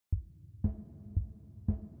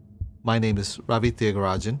My name is Ravi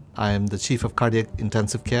Thiagarajan. I am the Chief of Cardiac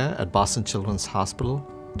Intensive Care at Boston Children's Hospital.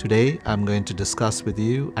 Today, I'm going to discuss with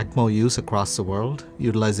you ECMO use across the world,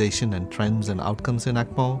 utilization and trends and outcomes in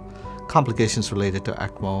ECMO, complications related to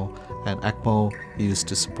ECMO, and ECMO used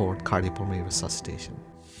to support cardiopulmonary resuscitation.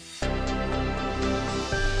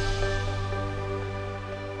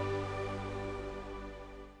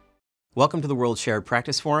 Welcome to the World Shared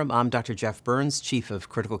Practice Forum. I'm Dr. Jeff Burns, Chief of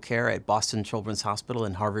Critical Care at Boston Children's Hospital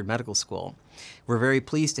and Harvard Medical School. We're very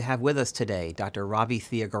pleased to have with us today Dr. Ravi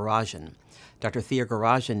Thiagarajan. Dr.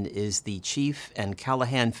 Thiagarajan is the Chief and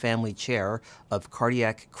Callahan Family Chair of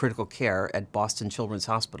Cardiac Critical Care at Boston Children's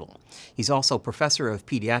Hospital. He's also Professor of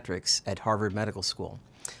Pediatrics at Harvard Medical School.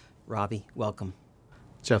 Ravi, welcome.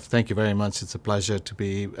 Jeff, thank you very much. It's a pleasure to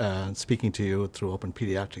be speaking to you through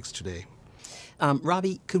OPENPediatrics today.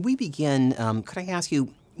 Ravi, could we begin, could I ask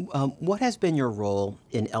you, what has been your role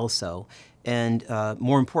in ELSO? And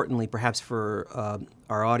more importantly, perhaps for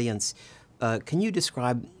our audience, can you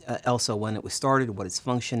describe ELSO when it was started, what its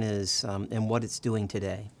function is, and what it's doing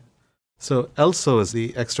today? So ELSO is the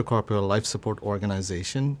Extracorporeal Life Support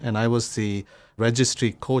Organization, and I was the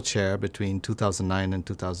registry co-chair between 2009 and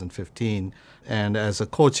 2015. And as a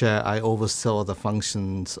co-chair, I oversaw the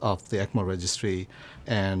functions of the ECMO registry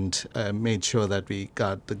and made sure that we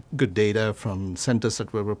got the good data from centers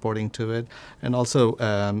that were reporting to it, and also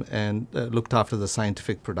looked after the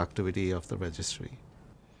scientific productivity of the registry.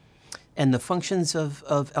 And the functions of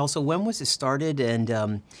ELSO, when was it started,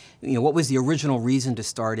 and what was the original reason to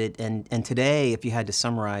start it? And today, if you had to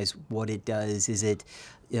summarize what it does, is it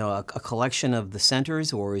a collection of the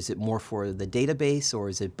centers, or is it more for the database, or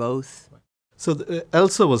is it both? So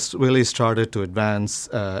ELSO was really started to advance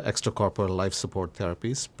extracorporeal life support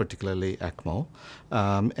therapies, particularly ECMO.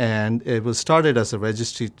 And it was started as a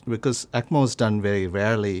registry because ECMO is done very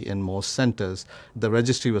rarely in most centers. The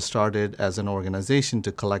registry was started as an organization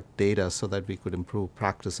to collect data so that we could improve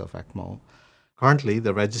practice of ECMO. Currently,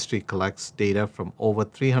 the registry collects data from over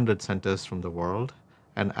 300 centers from the world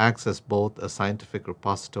and acts as both a scientific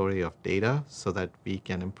repository of data so that we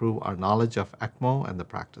can improve our knowledge of ECMO and the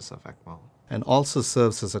practice of ECMO, and also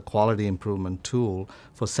serves as a quality improvement tool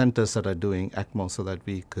for centers that are doing ECMO so that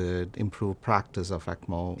we could improve practice of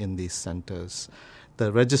ECMO in these centers.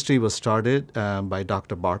 The registry was started by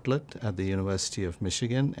Dr. Bartlett at the University of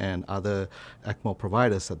Michigan and other ECMO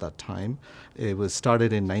providers at that time. It was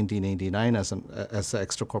started in 1989 as an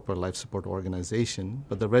extracorporeal life support organization,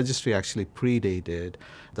 but the registry actually predated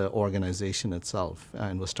the organization itself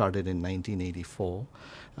and was started in 1984.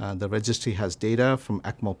 The registry has data from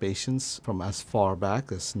ECMO patients from as far back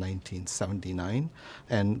as 1979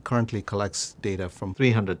 and currently collects data from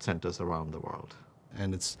 300 centers around the world.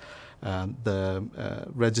 And it's the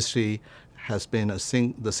registry has been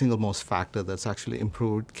the single most factor that's actually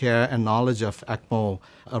improved care and knowledge of ECMO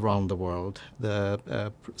around the world.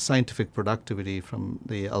 The scientific productivity from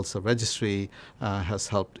the ELSO registry has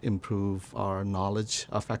helped improve our knowledge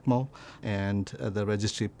of ECMO, and the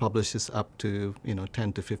registry publishes up to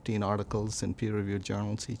 10 to 15 articles in peer-reviewed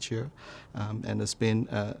journals each year, and it's been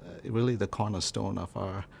really the cornerstone of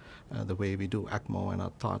our the way we do ECMO and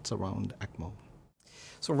our thoughts around ECMO.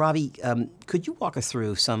 So Ravi, could you walk us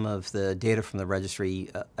through some of the data from the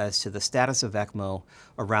registry as to the status of ECMO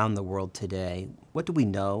around the world today? What do we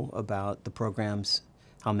know about the programs,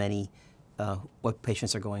 how many, what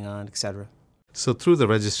patients are going on, et cetera? So through the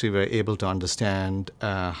registry, we're able to understand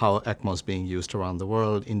how ECMO is being used around the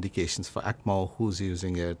world, indications for ECMO, who's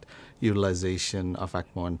using it, utilization of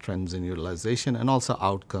ECMO and trends in utilization, and also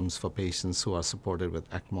outcomes for patients who are supported with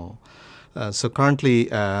ECMO. So currently,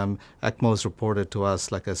 ECMO is reported to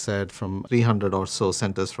us, like I said, from 300 or so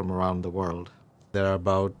centers from around the world. There are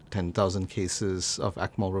about 10,000 cases of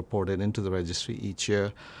ECMO reported into the registry each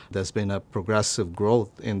year. There's been a progressive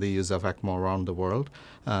growth in the use of ECMO around the world,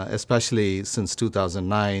 especially since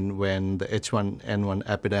 2009, when the H1N1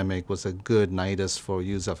 epidemic was a good nidus for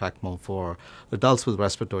use of ECMO for adults with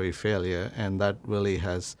respiratory failure, and that really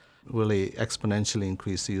has exponentially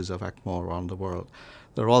increased the use of ECMO around the world.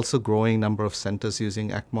 There are also a growing number of centers using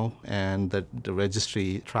ECMO, and the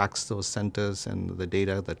registry tracks those centers and the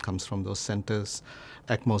data that comes from those centers.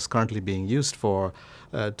 ECMO is currently being used to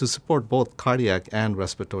support both cardiac and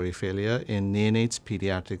respiratory failure in neonates,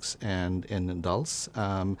 pediatrics, and in adults.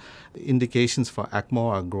 Indications for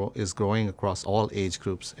ECMO is growing across all age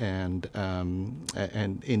groups and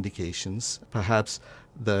indications. Perhaps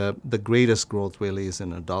the greatest growth really is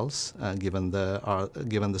in adults, given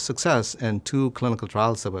the success, and 2 clinical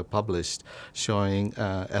trials that were published showing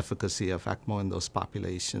efficacy of ECMO in those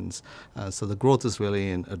populations. So the growth is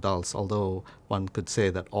really in adults, although one could say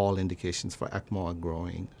that all indications for ECMO are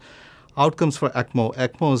growing. Outcomes for ECMO.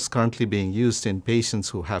 ECMO is currently being used in patients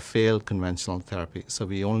who have failed conventional therapy. So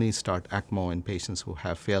we only start ECMO in patients who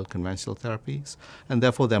have failed conventional therapies, and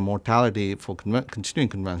therefore their mortality for continuing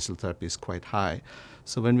conventional therapy is quite high.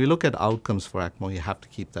 So when we look at outcomes for ECMO, you have to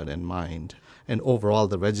keep that in mind. And overall,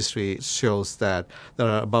 the registry shows that there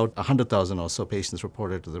are about 100,000 or so patients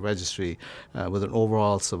reported to the registry with an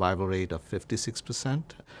overall survival rate of 56%.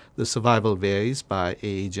 The survival varies by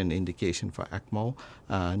age and indication for ECMO.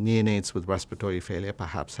 Neonates with respiratory failure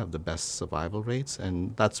perhaps have the best survival rates,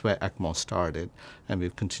 and that's where ECMO started, and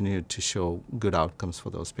we've continued to show good outcomes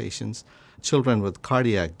for those patients. Children with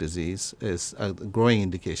cardiac disease is a growing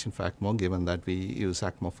indication for ECMO, given that we use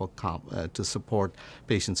ECMO for to support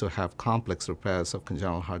patients who have complex repairs of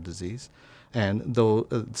congenital heart disease. And though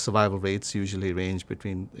survival rates usually range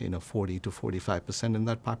between 40 to 45% in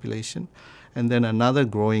that population. And then another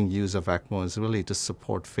growing use of ECMO is really to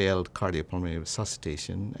support failed cardiopulmonary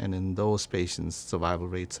resuscitation. And in those patients, survival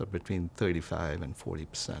rates are between 35 and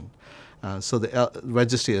 40%. So the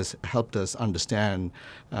registry has helped us understand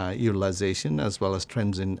utilization as well as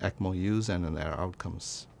trends in ECMO use and in their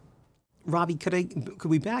outcomes. Ravi, could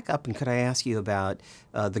we back up and could I ask you about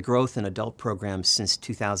the growth in adult programs since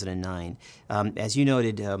 2009? As you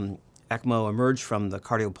noted, ECMO emerged from the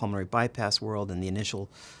cardiopulmonary bypass world, and the initial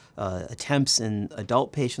attempts in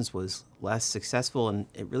adult patients was less successful, and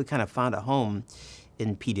it really kind of found a home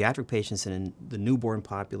in pediatric patients and in the newborn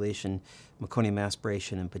population, meconium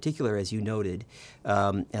aspiration in particular, as you noted,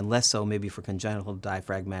 and less so maybe for congenital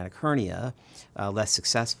diaphragmatic hernia, less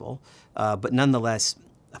successful, but nonetheless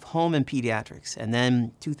of home in pediatrics. And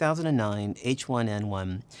then 2009,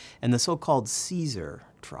 H1N1, and the so-called Caesar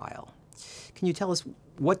trial. Can you tell us,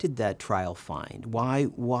 what did that trial find?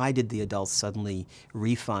 Why did the adults suddenly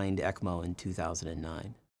re-find ECMO in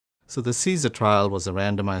 2009? So the Caesar trial was a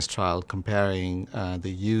randomized trial comparing the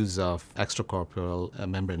use of extracorporeal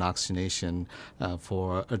membrane oxygenation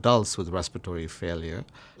for adults with respiratory failure.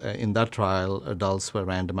 In that trial, adults were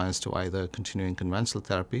randomized to either continuing conventional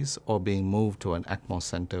therapies or being moved to an ECMO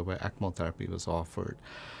center where ECMO therapy was offered.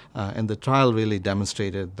 And the trial really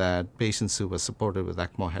demonstrated that patients who were supported with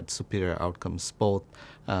ECMO had superior outcomes, both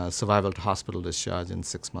survival to hospital discharge and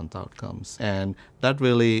 6-month outcomes. And that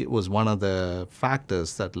really was one of the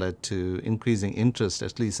factors that led to increasing interest,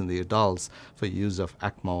 at least in the adults, for use of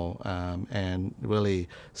ECMO and really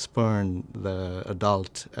spurned the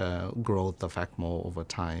adult growth of ECMO over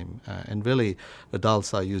time. And really,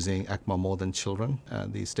 adults are using ECMO more than children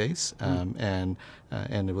these days. And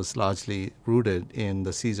it was largely rooted in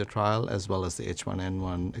the Caesar trial as well as the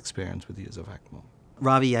H1N1 experience with the use of ECMO.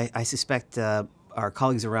 Ravi, I suspect our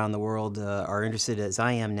colleagues around the world are interested, as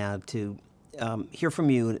I am now, to hear from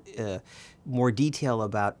you more detail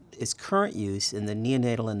about its current use in the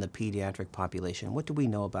neonatal and the pediatric population. What do we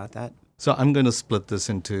know about that? So I'm going to split this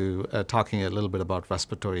into talking a little bit about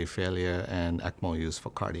respiratory failure and ECMO use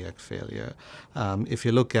for cardiac failure. If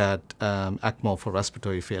you look at ECMO for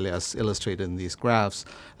respiratory failure, as illustrated in these graphs,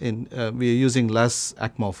 we are using less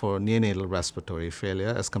ECMO for neonatal respiratory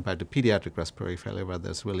failure as compared to pediatric respiratory failure, where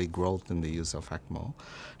there's really growth in the use of ECMO.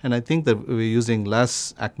 And I think that we're using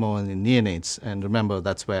less ECMO in neonates, and remember,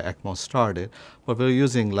 that's where ECMO started, but we're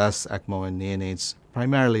using less ECMO in neonates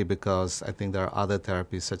primarily because I think there are other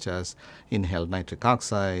therapies such as inhaled nitric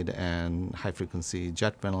oxide and high-frequency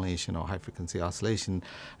jet ventilation or high-frequency oscillation,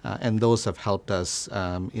 and those have helped us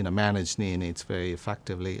manage neonates very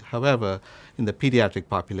effectively. However, in the pediatric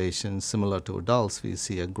population, similar to adults, we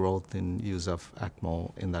see a growth in use of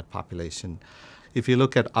ECMO in that population. If you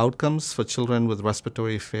look at outcomes for children with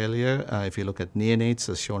respiratory failure, if you look at neonates,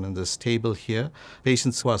 as shown in this table here,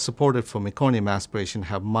 patients who are supported for meconium aspiration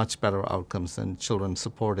have much better outcomes than children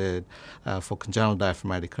supported for congenital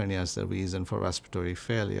diaphragmatic hernia as the reason for respiratory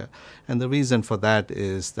failure. And the reason for that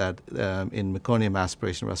is that in meconium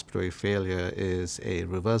aspiration, respiratory failure is a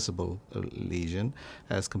reversible lesion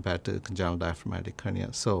as compared to congenital diaphragmatic hernia.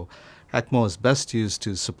 So ECMO is best used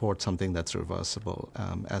to support something that's reversible,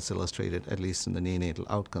 as illustrated at least in the neonatal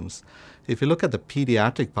outcomes. If you look at the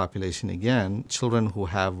pediatric population again, children who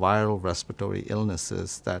have viral respiratory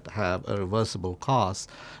illnesses that have a reversible cause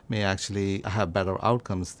may actually have better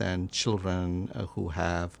outcomes than children who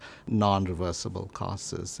have non-reversible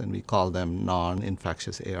causes, and we call them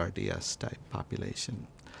non-infectious ARDS type population.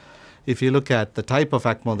 If you look at the type of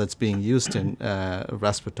ECMO that's being used in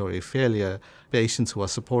respiratory failure, patients who are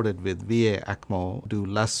supported with VA ECMO do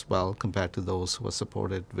less well compared to those who are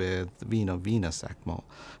supported with venous ECMO.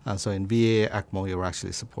 So in VA ECMO, you're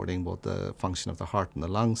actually supporting both the function of the heart and the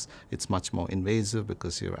lungs. It's much more invasive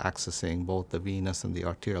because you're accessing both the venous and the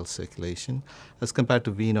arterial circulation, as compared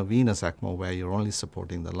to venous ECMO, where you're only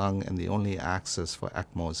supporting the lung and the only access for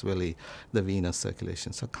ECMO is really the venous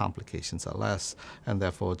circulation. So complications are less, and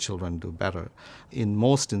therefore children do better. In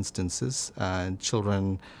most instances,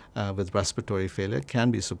 children with respiratory failure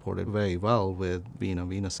can be supported very well with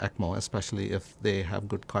venous ECMO, especially if they have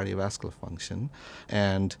good cardiovascular function.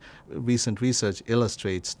 And recent research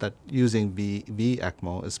illustrates that using V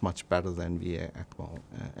ECMO is much better than VA ECMO,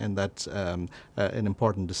 and that's an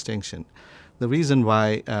important distinction. The reason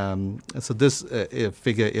why, so this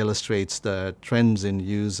figure illustrates the trends in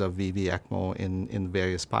use of VV ECMO in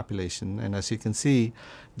various populations. And as you can see,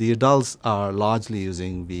 the adults are largely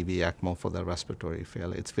using VV ECMO for their respiratory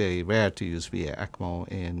failure. It's very rare to use VA ECMO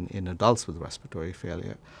in adults with respiratory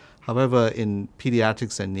failure. However, in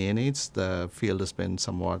pediatrics and neonates, the field has been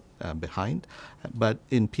somewhat behind. But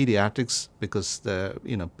in pediatrics, because the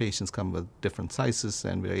patients come with different sizes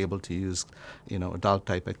and we're able to use adult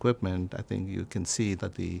type equipment, I think you can see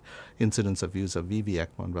that the incidence of use of VV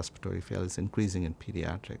ECMO and respiratory failure is increasing in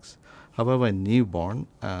pediatrics. However, in newborn,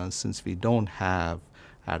 since we don't have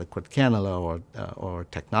adequate cannula or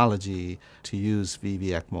technology to use VV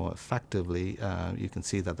ECMO effectively, you can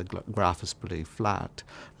see that the graph is pretty flat,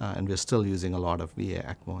 and we're still using a lot of VA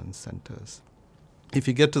ECMO in centers. If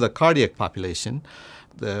you get to the cardiac population,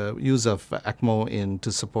 the use of ECMO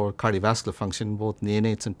to support cardiovascular function, both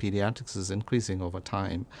neonates and pediatrics, is increasing over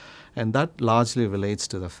time. And that largely relates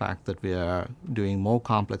to the fact that we are doing more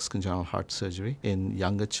complex congenital heart surgery in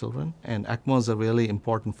younger children. And ECMO is a really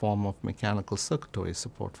important form of mechanical circulatory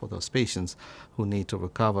support for those patients who need to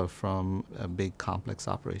recover from a big complex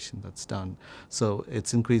operation that's done. So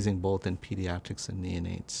it's increasing both in pediatrics and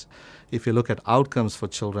neonates. If you look at outcomes for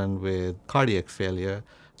children with cardiac failure,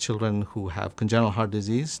 children who have congenital heart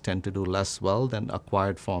disease tend to do less well than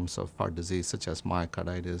acquired forms of heart disease, such as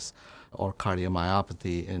myocarditis or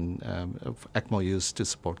cardiomyopathy, in ECMO used to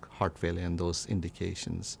support heart failure and those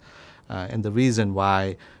indications. And the reason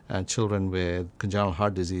why children with congenital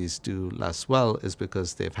heart disease do less well is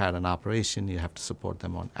because they've had an operation. You have to support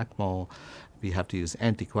them on ECMO. We have to use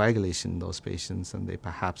anticoagulation in those patients, and they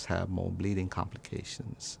perhaps have more bleeding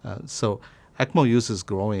complications. So ECMO use is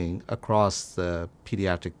growing across the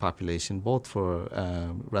pediatric population, both for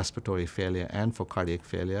respiratory failure and for cardiac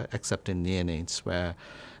failure, except in neonates, where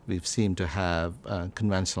we've seemed to have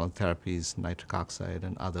conventional therapies, nitric oxide,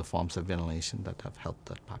 and other forms of ventilation that have helped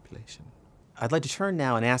that population. I'd like to turn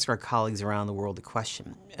now and ask our colleagues around the world a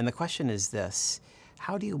question. And the question is this: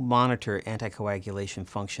 how do you monitor anticoagulation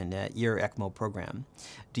function at your ECMO program?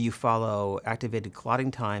 Do you follow activated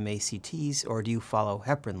clotting time, ACTs, or do you follow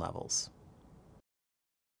heparin levels?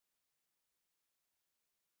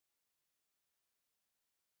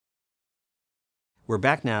 We're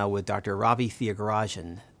back now with Dr. Ravi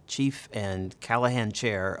Thiagarajan, Chief and Callahan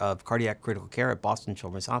Chair of Cardiac Critical Care at Boston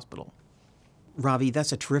Children's Hospital. Ravi,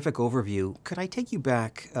 that's a terrific overview. Could I take you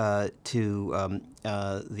back to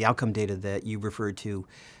the outcome data that you referred to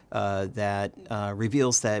that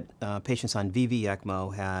reveals that patients on VV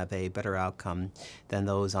ECMO have a better outcome than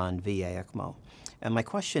those on VA ECMO? And my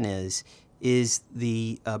question is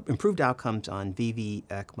the improved outcomes on VV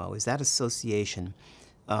ECMO, is that association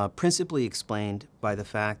principally explained by the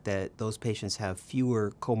fact that those patients have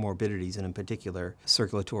fewer comorbidities, and in particular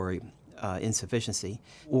circulatory insufficiency,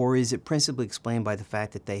 or is it principally explained by the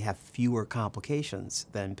fact that they have fewer complications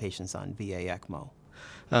than patients on VA ECMO?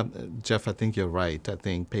 Jeff, I think you're right. I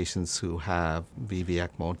think patients who have VV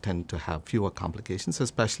ECMO tend to have fewer complications,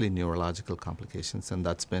 especially neurological complications, and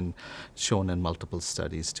that's been shown in multiple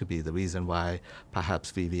studies to be the reason why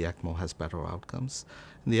perhaps VV ECMO has better outcomes.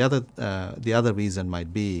 And the other reason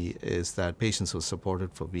might be is that patients who are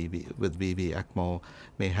supported with VV ECMO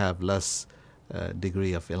may have less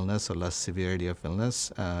degree of illness or less severity of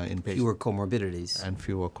illness in patients. Fewer comorbidities. And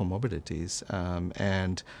fewer comorbidities.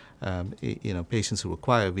 Patients who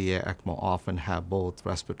require VA ECMO often have both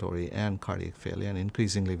respiratory and cardiac failure, and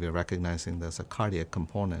increasingly we're recognizing there's a cardiac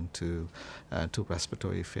component to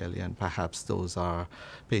respiratory failure, and perhaps those are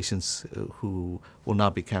patients who will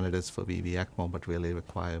not be candidates for VV ECMO but really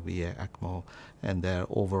require VA ECMO, and their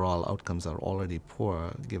overall outcomes are already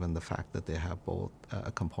poor given the fact that they have both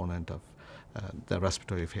a component of the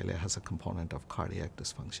respiratory failure has a component of cardiac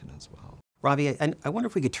dysfunction as well. Ravi, I wonder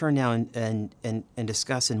if we could turn now and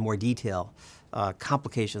discuss in more detail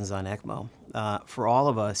complications on ECMO. For all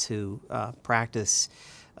of us who practice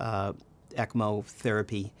ECMO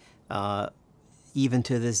therapy, even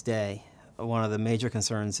to this day, one of the major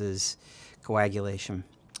concerns is coagulation.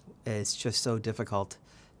 It's just so difficult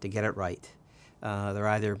to get it right. They're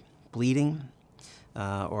either bleeding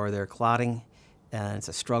or they're clotting, and it's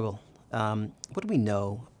a struggle. What do we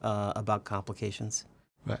know about complications?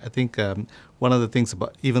 I think one of the things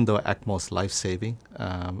about, even though ECMO is life-saving,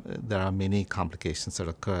 there are many complications that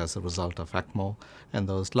occur as a result of ECMO, and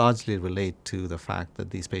those largely relate to the fact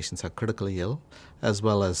that these patients are critically ill, as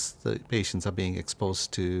well as the patients are being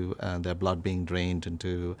exposed to their blood being drained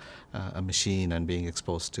into a machine and being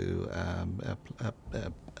exposed to a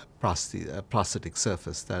prosthetic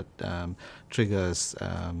surface that triggers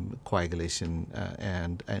coagulation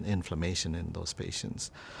and inflammation in those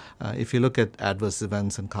patients. If you look at adverse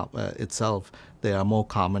events itself, they are more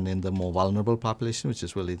common in the more vulnerable population, which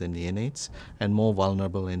is really the neonates, and more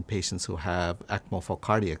vulnerable in patients who have ECMO for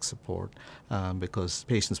cardiac support, because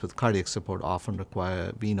patients with cardiac support often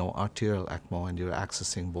require veno-arterial ECMO, and you're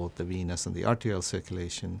accessing both the venous and the arterial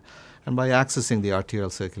circulation. And by accessing the arterial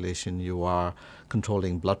circulation, you are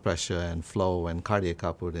controlling blood pressure and flow and cardiac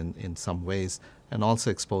output in some ways, and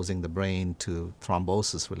also exposing the brain to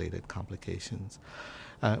thrombosis-related complications.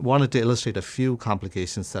 I wanted to illustrate a few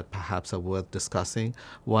complications that perhaps are worth discussing.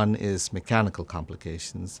 One is mechanical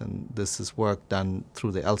complications, and this is work done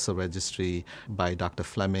through the ELSA registry by Dr.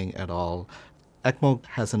 Fleming et al. ECMO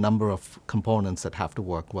has a number of components that have to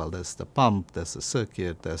work well. There's the pump, there's the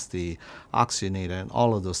circuit, there's the oxygenator, and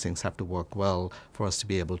all of those things have to work well for us to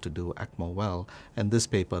be able to do ECMO well. And this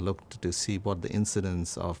paper looked to see what the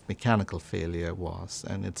incidence of mechanical failure was.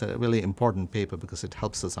 And it's a really important paper because it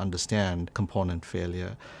helps us understand component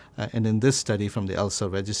failure. And in this study from the ELSA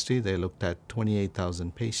registry, they looked at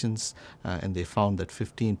 28,000 patients, and they found that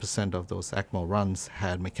 15% of those ECMO runs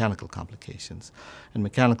had mechanical complications. And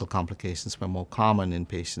mechanical complications were more common in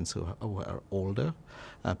patients who are older,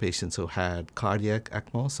 patients who had cardiac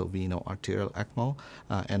ECMO, so veno-arterial ECMO,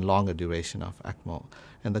 and longer duration of ECMO.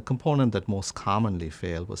 And the component that most commonly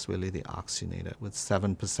failed was really the oxygenator. With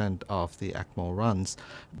 7% of the ECMO runs,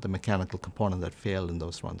 the mechanical component that failed in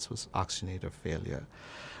those runs was oxygenator failure.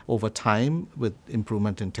 Over time, with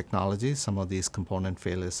improvement in technology, some of these component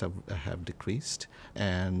failures have decreased,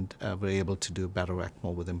 and we're able to do better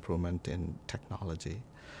ECMO with improvement in technology.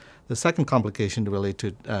 The second complication really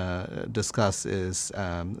to discuss is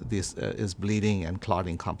bleeding and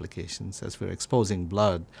clotting complications. As we're exposing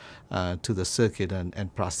blood to the circuit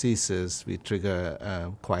and prosthesis, we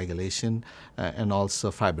trigger coagulation and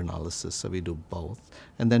also fibrinolysis, so we do both.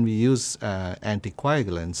 And then we use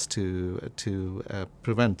anticoagulants to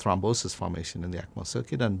prevent thrombosis formation in the ECMO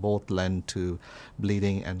circuit, and both lend to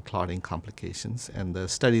bleeding and clotting complications. And the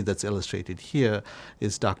study that's illustrated here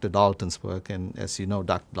is Dr. Dalton's work, and as you know,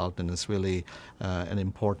 Dr. Dalton is really an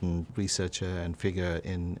important researcher and figure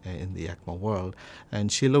in the ECMO world.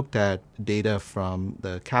 And she looked at data from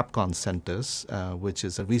the Capcom centers, which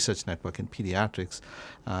is a research network in pediatrics,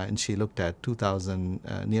 and she looked at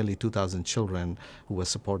nearly 2,000 children who were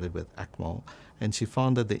supported with ECMO. And she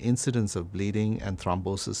found that the incidence of bleeding and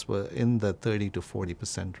thrombosis were in the 30 to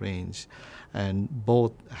 40% range. And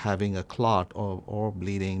both having a clot or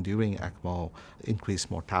bleeding during ECMO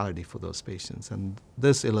increased mortality for those patients. And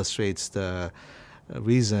this illustrates the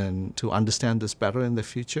reason to understand this better in the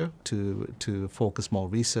future, to focus more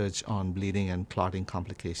research on bleeding and clotting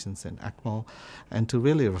complications in ECMO, and to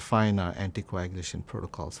really refine our anticoagulation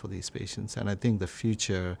protocols for these patients. And I think the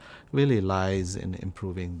future really lies in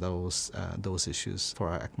improving those issues for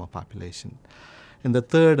our ECMO population. And the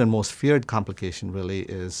third and most feared complication really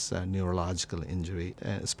is neurological injury,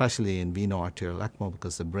 especially in veno-arterial ECMO,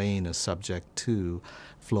 because the brain is subject to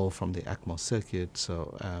flow from the ECMO circuit,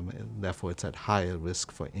 so therefore it's at higher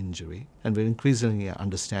risk for injury. And we're increasingly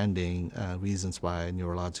understanding reasons why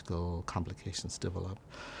neurological complications develop.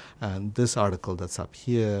 And this article that's up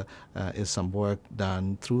here is some work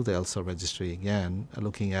done through the ELSA registry again,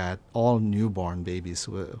 looking at all newborn babies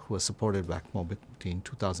who were supported with ECMO between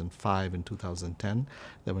 2005 and 2010.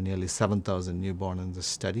 There were nearly 7,000 newborn in this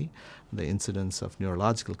study. The incidence of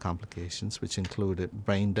neurological complications, which included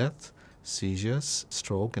brain death, seizures,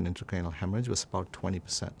 stroke, and intracranial hemorrhage, was about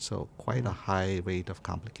 20%. So quite a high rate of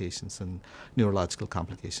complications and neurological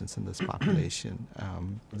complications in this population.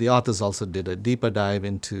 The authors also did a deeper dive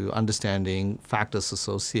into understanding factors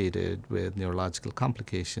associated with neurological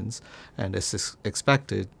complications, and as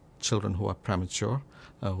expected, children who are premature,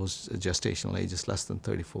 whose gestational age is less than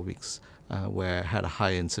 34 weeks, where had a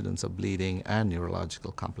high incidence of bleeding and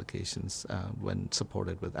neurological complications when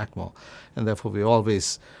supported with ECMO. And therefore, we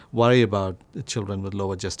always worry about children with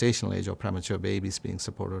lower gestational age or premature babies being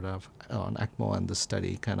supported on ECMO, and the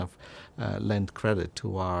study kind of lent credit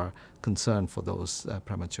to our concern for those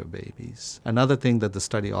premature babies. Another thing that the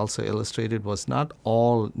study also illustrated was not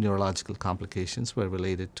all neurological complications were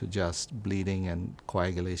related to just bleeding and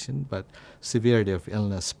coagulation, but severity of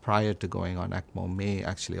illness prior to going on ECMO may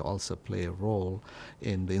actually also play a role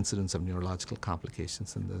in the incidence of neurological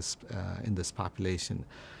complications in this population.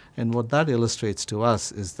 And what that illustrates to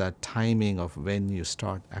us is that timing of when you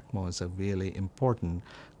start ECMO is a really important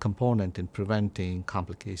component in preventing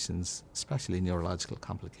complications, especially neurological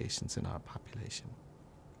complications in our population.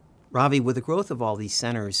 Ravi, with the growth of all these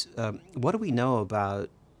centers, what do we know about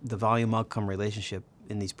the volume-outcome relationship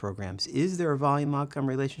in these programs? Is there a volume-outcome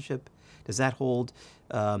relationship? Does that hold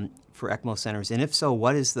for ECMO centers? And if so,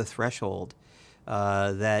 what is the threshold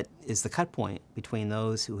that is the cut point between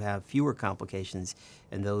those who have fewer complications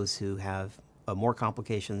and those who have more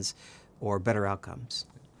complications or better outcomes?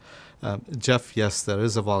 Jeff, yes, there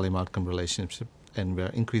is a volume outcome relationship, and we're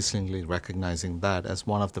increasingly recognizing that as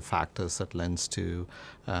one of the factors that lends to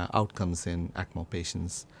outcomes in ECMO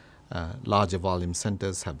patients. Larger volume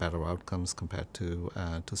centers have better outcomes compared to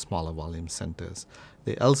smaller volume centers.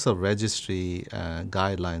 The ELSA registry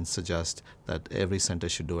guidelines suggest that every center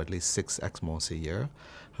should do at least 6 ECMOs a year.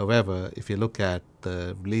 However, if you look at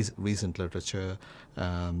the recent literature,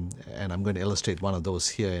 and I'm going to illustrate one of those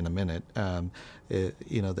here in a minute,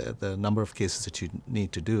 the number of cases that you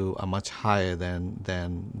need to do are much higher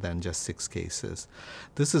than just 6 cases.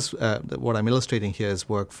 This is what I'm illustrating here is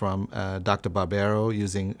work from Dr. Barbero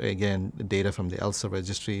using, again, data from the ELSA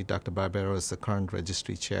registry. Dr. Barbero is the current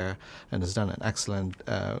registry chair and has done an excellent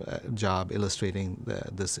job illustrating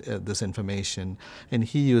this information. And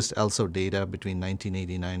he used ELSA data between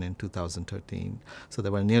 1989 and 2013. So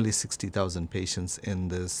there were nearly 60,000 patients in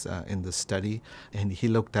this study, and he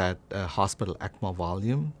looked at hospital ECMO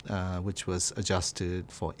volume, which was adjusted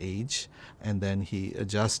for age, and then he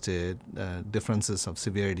adjusted differences of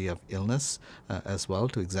severity of illness as well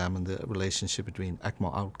to examine the relationship between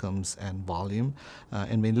ECMO outcomes and volume.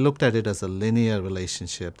 And when he looked at it as a linear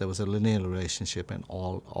relationship, there was a linear relationship in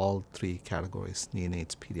all 3 categories: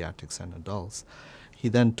 neonates, pediatrics, and adults. He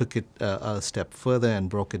then took it a step further and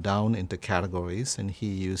broke it down into categories, and he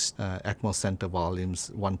used ECMO center volumes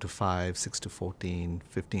 1 to 5, 6 to 14,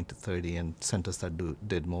 15 to 30, and centers that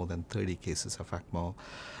did more than 30 cases of ECMO.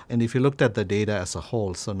 And if you looked at the data as a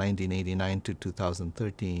whole, so 1989 to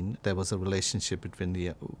 2013, there was a relationship between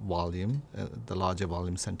the volume. The larger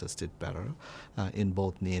volume centers did better in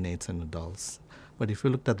both neonates and adults. But if you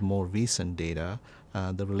looked at the more recent data,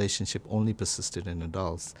 the relationship only persisted in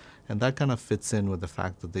adults. And that kind of fits in with the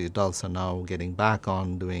fact that the adults are now getting back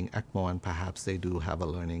on doing ECMO, and perhaps they do have a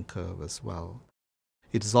learning curve as well.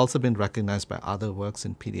 It has also been recognized by other works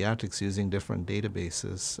in pediatrics using different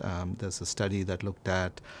databases. There's a study that looked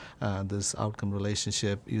at this outcome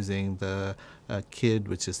relationship using the KID,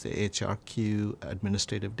 which is the HRQ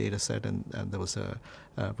administrative data set, and there was a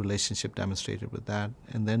relationship demonstrated with that.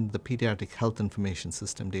 And then the Pediatric Health Information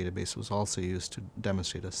System database was also used to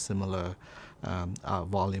demonstrate a similar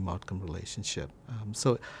volume outcome relationship.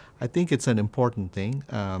 So I think it's an important thing.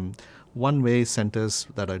 One way centers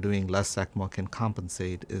that are doing less ECMO can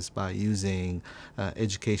compensate is by using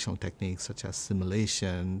educational techniques such as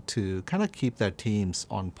simulation to kind of keep their teams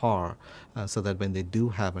on par so that when they do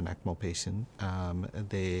have an ECMO patient,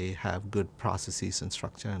 they have good processes and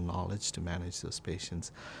structure and knowledge to manage those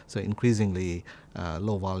patients. So increasingly,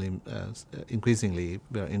 increasingly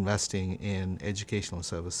we're investing in educational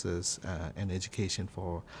services and education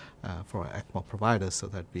for ECMO providers so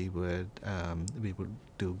that we would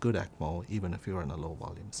do good ECMO even if you're in a low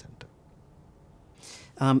volume center.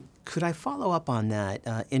 Could I follow up on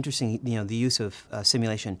that? Interesting, the use of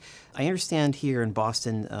simulation. I understand here in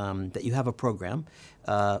Boston that you have a program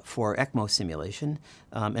for ECMO simulation,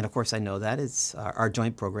 and of course I know that it's our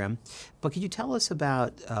joint program. But could you tell us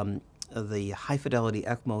about the high fidelity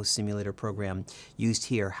ECMO simulator program used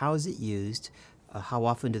here? How is it used? How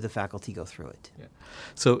often do the faculty go through it? Yeah.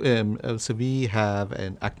 So we have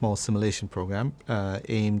an ECMO simulation program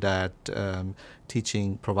aimed at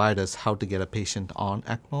teaching providers how to get a patient on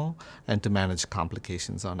ECMO and to manage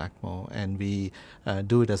complications on ECMO. And we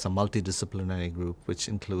do it as a multidisciplinary group, which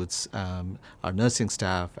includes our nursing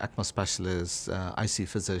staff, ECMO specialists, IC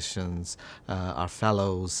physicians, our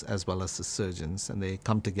fellows, as well as the surgeons. And they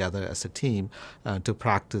come together as a team to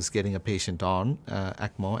practice getting a patient on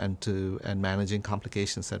ECMO and managing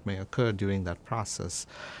complications that may occur during that process.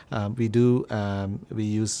 We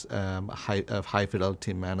use high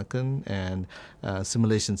fidelity mannequin, and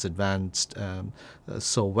simulations advanced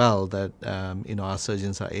so well that our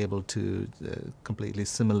surgeons are able to completely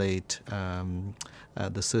simulate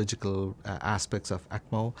the surgical aspects of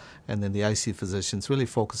ECMO, and then the IC physicians really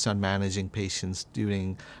focused on managing patients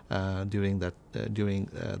during the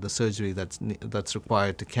surgery that's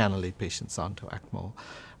required to cannulate patients onto ECMO,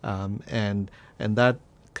 and that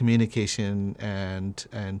communication and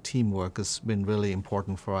teamwork has been really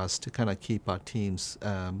important for us to kind of keep our teams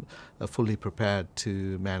fully prepared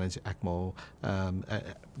to manage ECMO,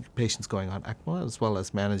 patients going on ECMO, as well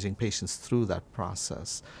as managing patients through that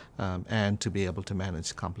process, and to be able to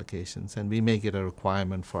manage complications. And we make it a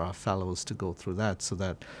requirement for our fellows to go through that so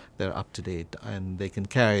that they're up to date and they can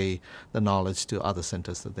carry the knowledge to other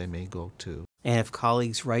centers that they may go to. And if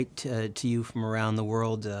colleagues write to you from around the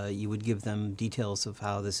world, you would give them details of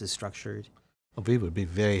how this is structured? We would be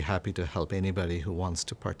very happy to help anybody who wants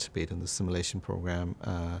to participate in the simulation program.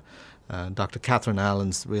 Dr. Catherine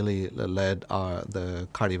Allens really led the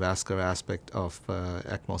cardiovascular aspect of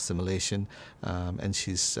ECMO simulation, and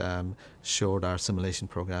she's showed our simulation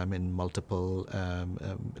program in multiple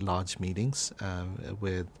large meetings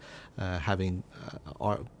with having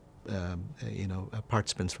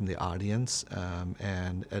participants from the audience,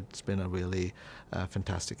 and it's been a really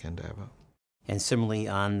fantastic endeavor. And similarly,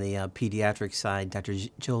 on the pediatric side, Dr.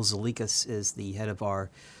 Jill Zalikas is the head of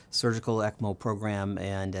our surgical ECMO program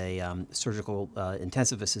and a surgical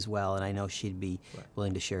intensivist as well, and I know she'd be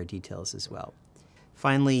willing to share details as well.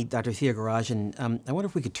 Finally, Dr. Thiagarajan, I wonder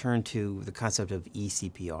if we could turn to the concept of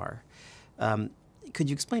eCPR. Could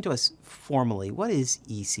you explain to us formally what is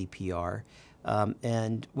eCPR?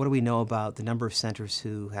 And what do we know about the number of centers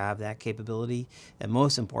who have that capability? And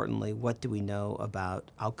most importantly, what do we know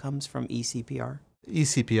about outcomes from eCPR?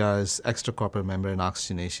 ECPR is extracorporeal membrane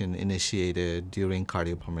oxygenation initiated during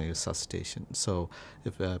cardiopulmonary resuscitation. So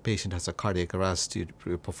if a patient has a cardiac arrest,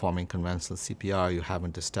 you're performing conventional CPR, you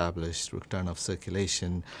haven't established return of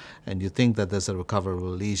circulation, and you think that there's a recoverable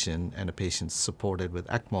lesion and a patient's supported with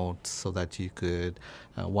ECMO so that you could,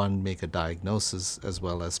 one, make a diagnosis as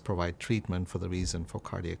well as provide treatment for the reason for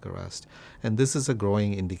cardiac arrest. And this is a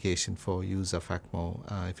growing indication for use of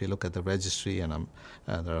ECMO. If you look at the registry, and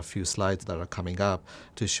there are a few slides that are coming up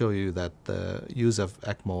to show you that the use of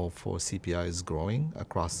ECMO for CPR is growing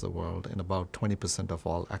across the world, and about 20% of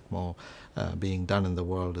all ECMO being done in the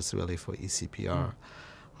world is really for eCPR.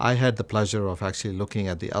 I had the pleasure of actually looking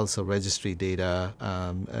at the ELSA registry data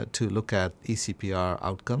to look at eCPR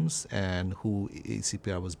outcomes and who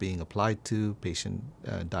eCPR was being applied to, patient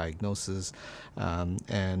diagnosis.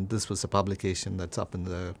 And this was a publication that's up in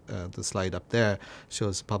the slide up there,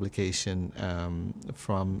 shows a publication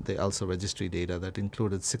from the ELSA registry data that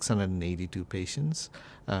included 682 patients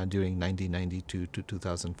during 1992 to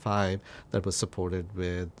 2005 that was supported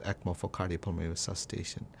with ECMO for cardiopulmonary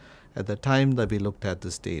resuscitation. At the time that we looked at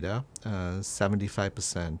this data,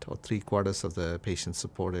 75% or 3/4 of the patients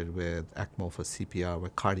supported with ECMO for CPR were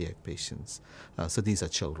cardiac patients. So these are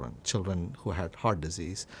children who had heart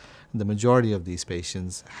disease. The majority of these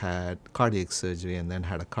patients had cardiac surgery and then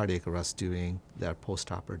had a cardiac arrest during their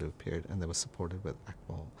postoperative period, and they were supported with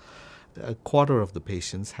ECMO. 1/4 of the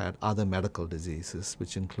patients had other medical diseases,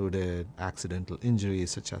 which included accidental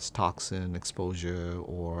injuries such as toxin exposure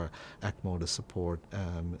or ECMO to support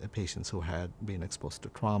patients who had been exposed to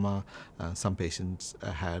trauma. Some patients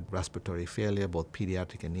had respiratory failure, both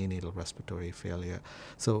pediatric and neonatal respiratory failure.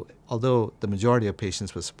 So although the majority of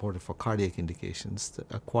patients were supported for cardiac indications,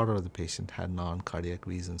 1/4 of the patients had non-cardiac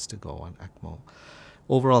reasons to go on ECMO.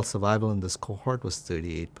 Overall survival in this cohort was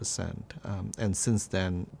 38%. And since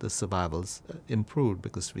then, the survival's improved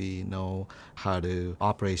because we know how to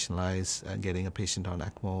operationalize getting a patient on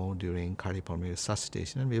ECMO during cardiopulmonary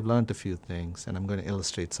resuscitation. And we've learned a few things, and I'm going to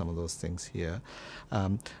illustrate some of those things here.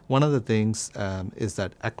 One of the things is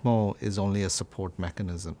that ECMO is only a support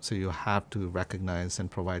mechanism. So you have to recognize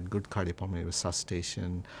and provide good cardiopulmonary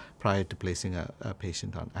resuscitation prior to placing a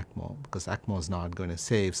patient on ECMO, because ECMO is not going to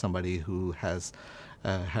save somebody who has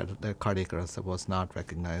had their cardiac arrest that was not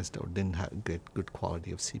recognized or didn't get good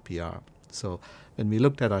quality of CPR. So when we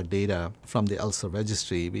looked at our data from the ELSA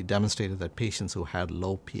registry, we demonstrated that patients who had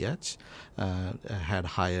low pH had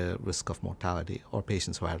higher risk of mortality, or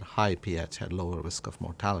patients who had high pH had lower risk of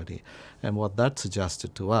mortality. And what that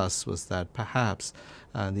suggested to us was that perhaps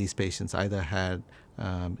these patients either had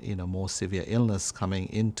more severe illness coming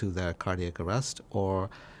into their cardiac arrest, or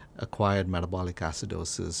acquired metabolic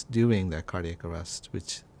acidosis during their cardiac arrest,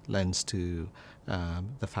 which lends to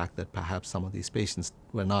the fact that perhaps some of these patients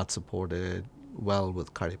were not supported well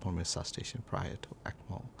with cardiopulmonary resuscitation prior to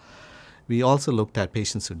ECMO. We also looked at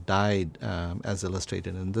patients who died, as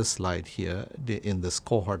illustrated in this slide here. In this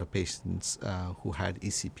cohort of patients who had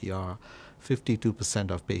ECPR, 52%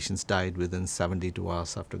 of patients died within 72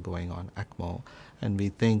 hours after going on ECMO. And we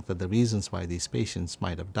think that the reasons why these patients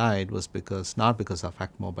might have died was not because of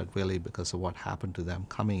ECMO, but really because of what happened to them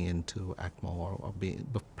coming into ECMO or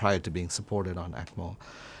prior to being supported on ECMO.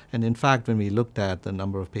 And in fact, when we looked at the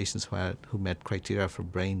number of patients who met criteria for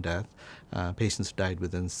brain death, patients who died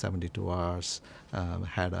within 72 hours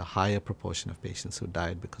had a higher proportion of patients who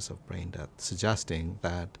died because of brain death, suggesting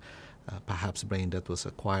that perhaps brain death was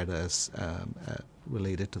acquired as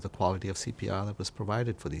related to the quality of CPR that was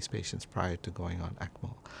provided for these patients prior to going on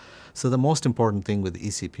ECMO. So the most important thing with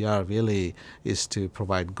ECPR really is to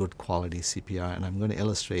provide good quality CPR, and I'm going to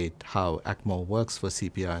illustrate how ECMO works for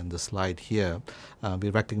CPR in the slide here.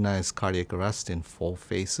 We recognize cardiac arrest in 4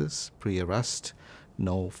 phases: pre-arrest,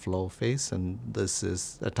 no flow phase, and this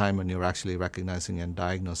is a time when you're actually recognizing and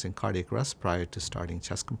diagnosing cardiac arrest prior to starting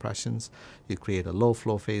chest compressions. You create a low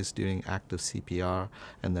flow phase during active CPR,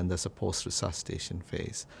 and then there's a post-resuscitation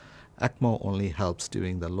phase. ECMO only helps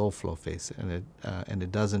during the low flow phase, and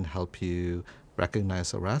it doesn't help you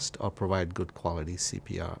recognize arrest or provide good quality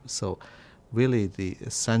CPR. So really the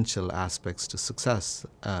essential aspects to success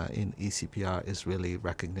in ECPR is really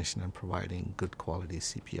recognition and providing good quality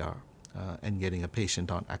CPR. And getting a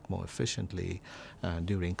patient on ECMO efficiently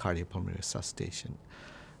during cardiopulmonary resuscitation.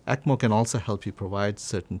 ECMO can also help you provide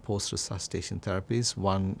certain post-resuscitation therapies.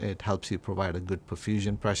 One, it helps you provide a good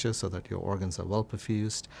perfusion pressure so that your organs are well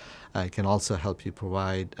perfused. It can also help you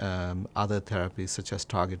provide other therapies such as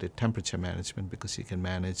targeted temperature management, because you can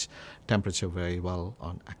manage temperature very well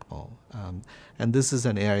on ECMO. And this is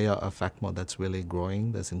an area of ECMO that's really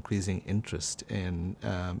growing. There's increasing interest in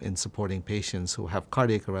supporting patients who have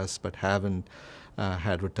cardiac arrest but haven't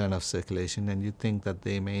had return of circulation, and you think that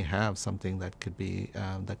they may have something that could be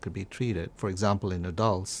treated. For example, in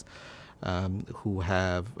adults who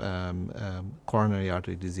have coronary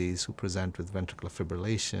artery disease, who present with ventricular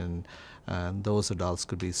fibrillation, those adults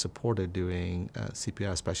could be supported during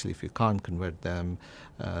CPR, especially if you can't convert them,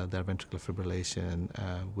 their ventricular fibrillation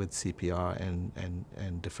with CPR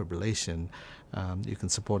and defibrillation. You can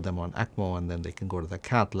support them on ECMO, and then they can go to the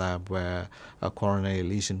cath lab where a coronary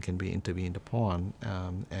lesion can be intervened upon,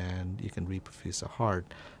 and you can reperfuse the heart,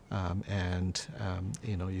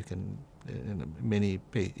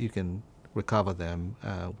 you can recover them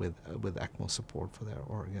with ECMO support for their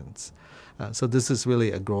organs. So this is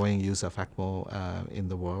really a growing use of ECMO in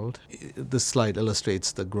the world. This slide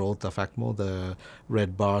illustrates the growth of ECMO. The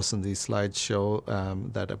red bars on these slides show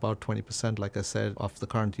that about 20%, like I said, of the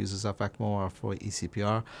current users of ECMO are for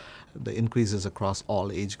ECPR. The increase is across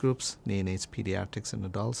all age groups, neonates, pediatrics, and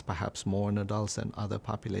adults, perhaps more in adults than other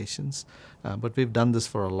populations. But we've done this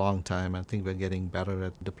for a long time. I think we're getting better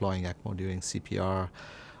at deploying ECMO during CPR.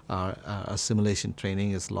 Our simulation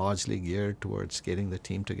training is largely geared towards getting the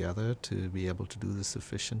team together to be able to do this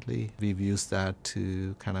efficiently. We've used that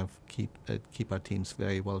to kind of keep our teams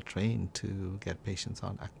very well trained to get patients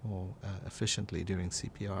on ECMO efficiently during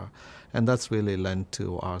CPR, and that's really lent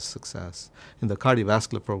to our success. In the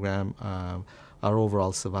cardiovascular program, our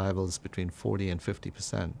overall survival is between 40 and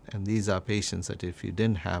 50%, and these are patients that if you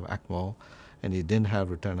didn't have ECMO and you didn't have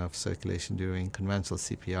return of circulation during conventional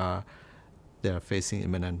CPR, they are facing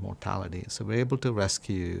imminent mortality. So we're able to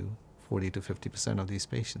rescue 40 to 50% of these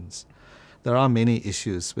patients. There are many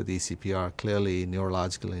issues with ECPR. Clearly,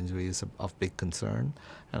 neurological injury is of big concern,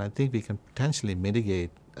 and I think we can potentially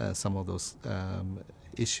mitigate some of those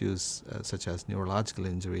issues, such as neurological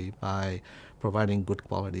injury, by providing good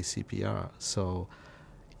quality CPR. So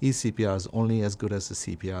ECPR is only as good as the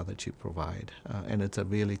CPR that you provide, and it's a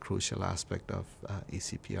really crucial aspect of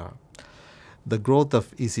ECPR. The growth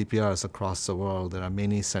of ECPR is across the world. There are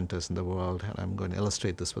many centers in the world, and I'm going to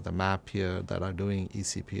illustrate this with a map here, that are doing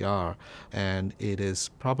ECPR, and it is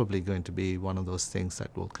probably going to be one of those things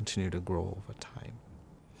that will continue to grow over time.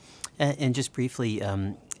 And just briefly,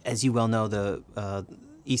 as you well know, the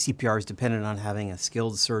ECPR is dependent on having a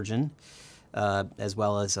skilled surgeon as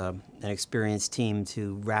well as an experienced team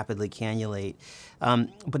to rapidly cannulate.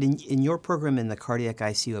 But in your program in the cardiac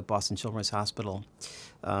ICU at Boston Children's Hospital,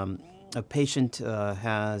 a patient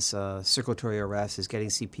has circulatory arrest, is getting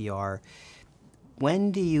CPR.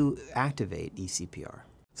 When do you activate eCPR?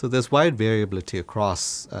 So there's wide variability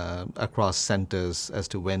across centers as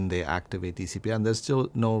to when they activate eCPR, and there's still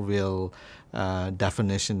no real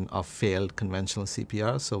definition of failed conventional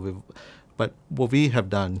CPR. But what we have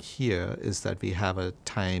done here is that we have a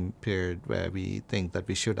time period where we think that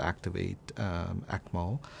we should activate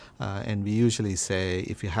ECMO, and we usually say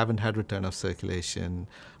if you haven't had return of circulation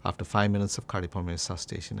after 5 minutes of cardiopulmonary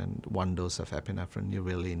resuscitation and 1 dose of epinephrine, you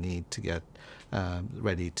really need to get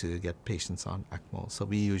ready to get patients on ECMO. So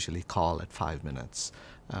we usually call at 5 minutes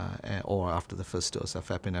or after the first dose of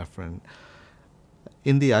epinephrine.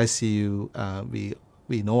 In the ICU,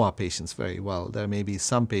 we know our patients very well. There may be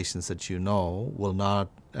some patients that you know will not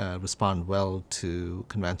respond well to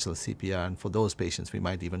conventional CPR, and for those patients we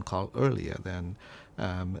might even call earlier than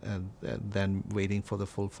waiting for the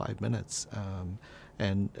full 5 minutes.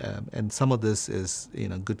 And some of this is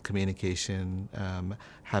good communication,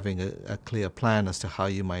 having a clear plan as to how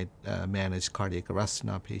you might manage cardiac arrest in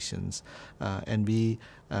our patients, and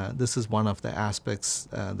this is one of the aspects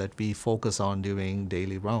that we focus on during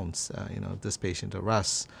daily rounds. If this patient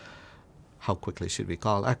arrests, how quickly should we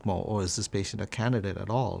call ECMO, or is this patient a candidate at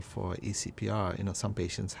all for eCPR? Some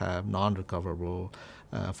patients have non-recoverable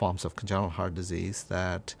forms of congenital heart disease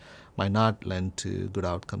that might not lend to good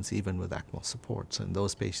outcomes even with ECMO support. So in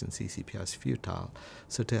those patients, eCPR is futile.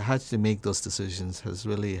 So to actually make those decisions has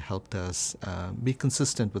really helped us be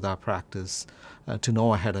consistent with our practice, to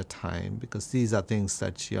know ahead of time, because these are things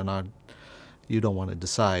that you don't want to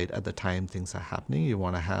decide at the time things are happening. You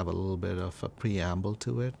want to have a little bit of a preamble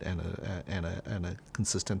to it and a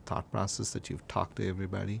consistent thought process that you've talked to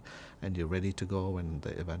everybody and you're ready to go when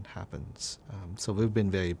the event happens. So we've been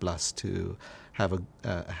very blessed to have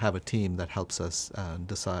a team that helps us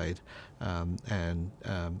decide and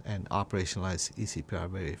operationalize eCPR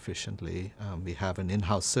very efficiently. We have an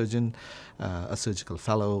in-house surgeon, a surgical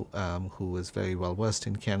fellow who is very well versed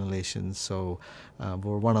in cannulation. So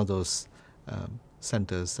we're one of those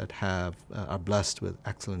centers that are blessed with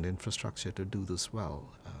excellent infrastructure to do this well,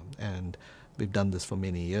 and we've done this for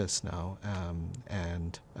many years now,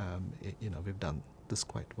 and we've done this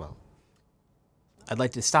quite well. I'd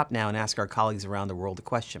like to stop now and ask our colleagues around the world a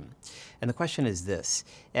question, and the question is this: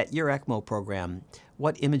 at your ECMO program,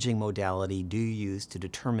 what imaging modality do you use to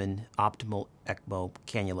determine optimal ECMO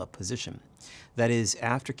cannula position? That is,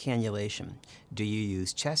 after cannulation, do you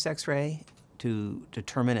use chest X-ray to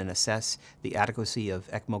determine and assess the adequacy of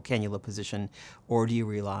ECMO cannula position, or do you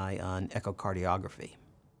rely on echocardiography?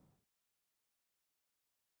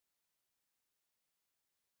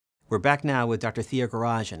 We're back now with Dr.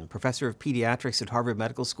 Thiagarajan, Professor of Pediatrics at Harvard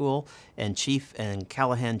Medical School and Chief and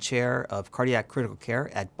Callahan Chair of Cardiac Critical Care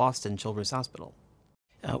at Boston Children's Hospital.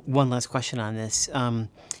 One last question on this, and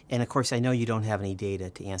of course I know you don't have any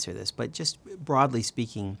data to answer this, but just broadly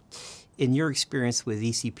speaking, in your experience with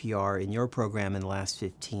eCPR in your program in the last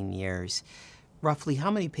 15 years, roughly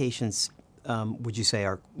how many patients would you say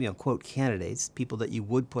are, quote, candidates, people that you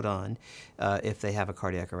would put on if they have a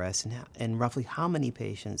cardiac arrest, and roughly how many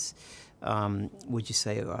patients would you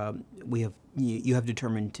say you have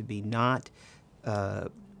determined to be not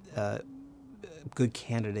good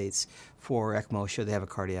candidates for ECMO should they have a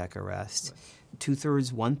cardiac arrest? Right.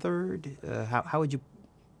 2/3, 1/3? How would you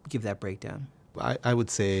give that breakdown? I would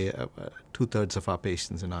say 2/3 of our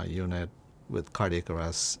patients in our unit with cardiac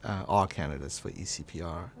arrest are candidates for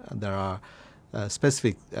eCPR. There are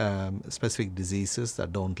specific diseases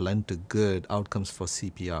that don't lend to good outcomes for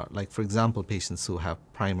CPR. Like, for example, patients who have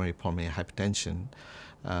primary pulmonary hypertension,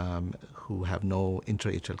 who have no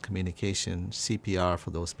intra-atrial communication. CPR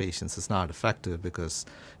for those patients is not effective because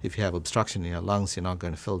if you have obstruction in your lungs, you're not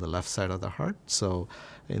going to fill the left side of the heart. So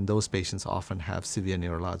in those patients often have severe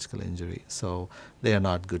neurological injury. So they are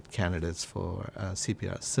not good candidates for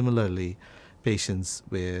CPR. Similarly, patients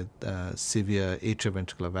with severe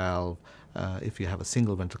atrioventricular valve, if you have a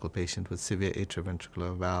single ventricle patient with severe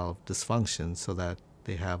atrioventricular valve dysfunction, so that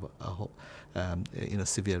they have a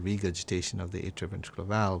severe regurgitation of the atrioventricular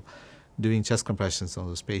valve, doing chest compressions on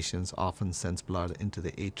those patients often sends blood into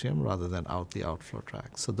the atrium rather than out the outflow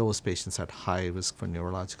tract. So those patients at high risk for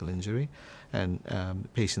neurological injury. And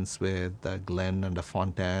patients with Glenn and the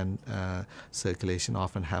Fontan circulation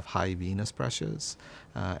often have high venous pressures,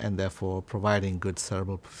 and therefore providing good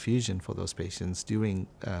cerebral perfusion for those patients during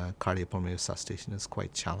cardiopulmonary resuscitation is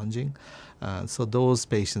quite challenging. So those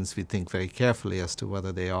patients we think very carefully as to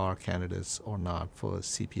whether they are candidates or not for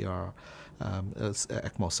CPR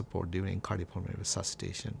ECMO support during cardiopulmonary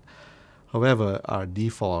resuscitation. However, our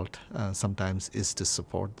default sometimes is to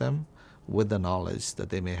support them with the knowledge that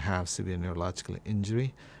they may have severe neurological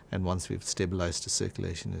injury, and once we've stabilized the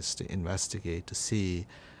circulation, is to investigate to see,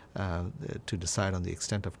 to decide on the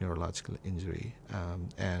extent of neurological injury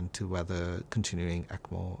and to whether continuing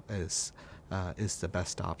ECMO is the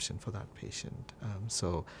best option for that patient.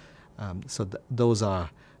 Those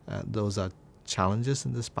are challenges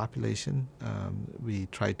in this population. We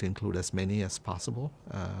try to include as many as possible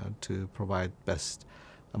to provide best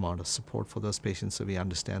amount of support for those patients, so we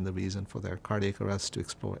understand the reason for their cardiac arrest, to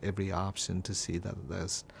explore every option to see that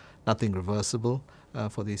there's nothing reversible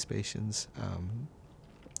for these patients,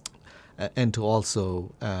 and to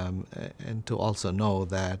also know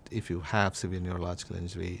that if you have severe neurological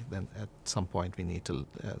injury, then at some point we need to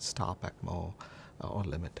stop ECMO or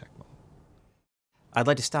limit ECMO. I'd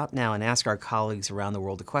like to stop now and ask our colleagues around the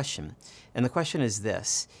world a question. And the question is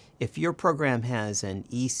this: if your program has an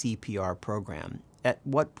eCPR program, at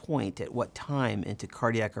what point, at what time into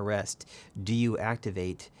cardiac arrest do you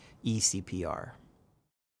activate eCPR?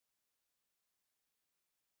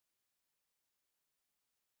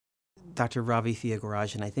 Dr. Ravi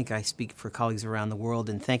Thiagarajan, I think I speak for colleagues around the world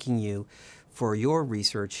in thanking you for your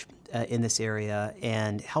research in this area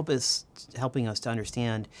and helping us to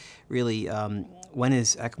understand really when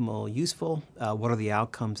is ECMO useful, what are the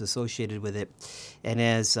outcomes associated with it, and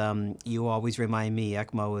as you always remind me,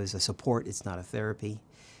 ECMO is a support, it's not a therapy,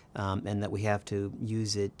 and that we have to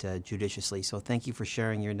use it judiciously. So thank you for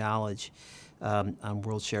sharing your knowledge on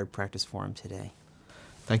World Shared Practice Forum today.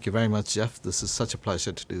 Thank you very much, Jeff. This is such a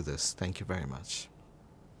pleasure to do this. Thank you very much.